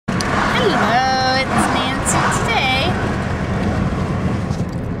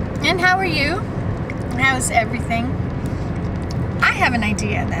are you? How's everything? I have an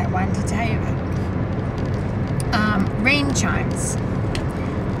idea that I wanted to tell you about. Rain chimes.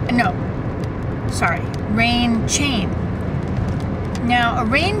 No, sorry, rain chain. Now, a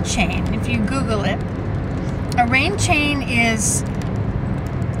rain chain, if you Google it, a rain chain is,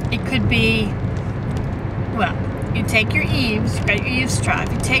 it could be, well, you take your eaves, you've got your eaves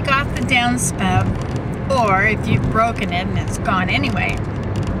trough, you take off the downspout, or if you've broken it and it's gone anyway,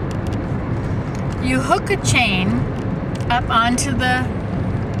 you hook a chain up into the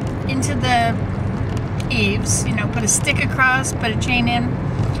eaves, you know, put a stick across, put a chain in,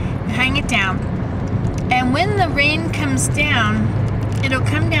 hang it down, and when the rain comes down, it'll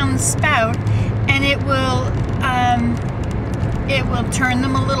come down the spout, and it will turn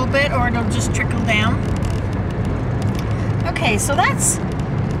them a little bit, or it'll just trickle down. Okay, so that's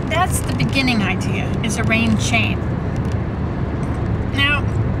the beginning idea, is a rain chain. Now,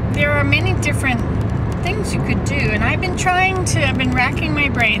 there are many different things you could do, and I've been racking my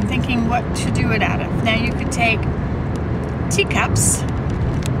brain thinking what to do it out of. Now, you could take teacups,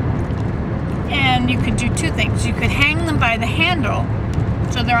 and you could do two things. You could hang them by the handle,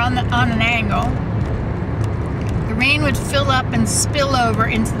 so they're on an angle. The rain would fill up and spill over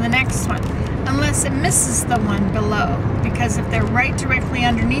into the next one, unless it misses the one below, because if they're right directly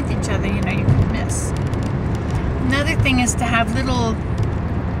underneath each other, you know, you could miss. Another thing is to have little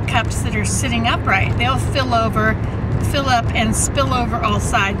cups that are sitting upright. They'll fill up and spill over all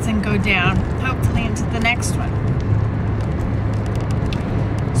sides and go down, hopefully into the next one.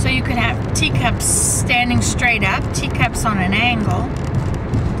 So you could have teacups standing straight up, teacups on an angle.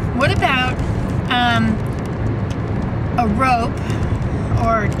 What about a rope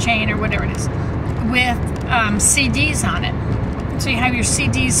or a chain or whatever it is with CDs on it? So you have your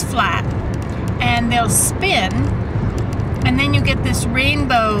CDs flat and they'll spin, and then you get this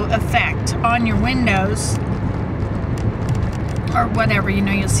rainbow effect on your windows or whatever, you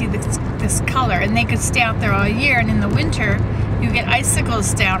know, you'll see this color, and they could stay out there all year, and in the winter you get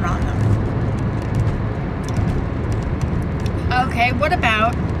icicles down on them. Okay, what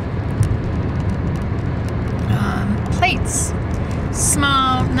about plates?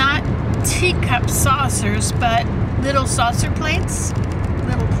 Small, not teacup saucers, but little saucer plates.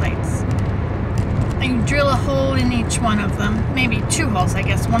 Little plates. And you drill a hole in each one of them, maybe two holes, I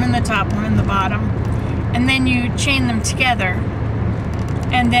guess, one in the top, one in the bottom, and then you chain them together,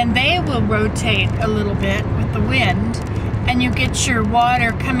 and then they will rotate a little bit with the wind, and you get your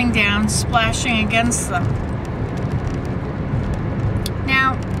water coming down, splashing against them.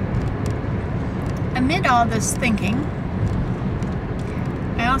 Now, amid all this thinking,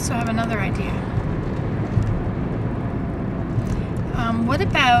 I also have another idea. What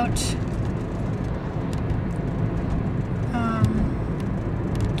about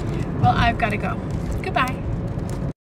well, I've got to go. Goodbye.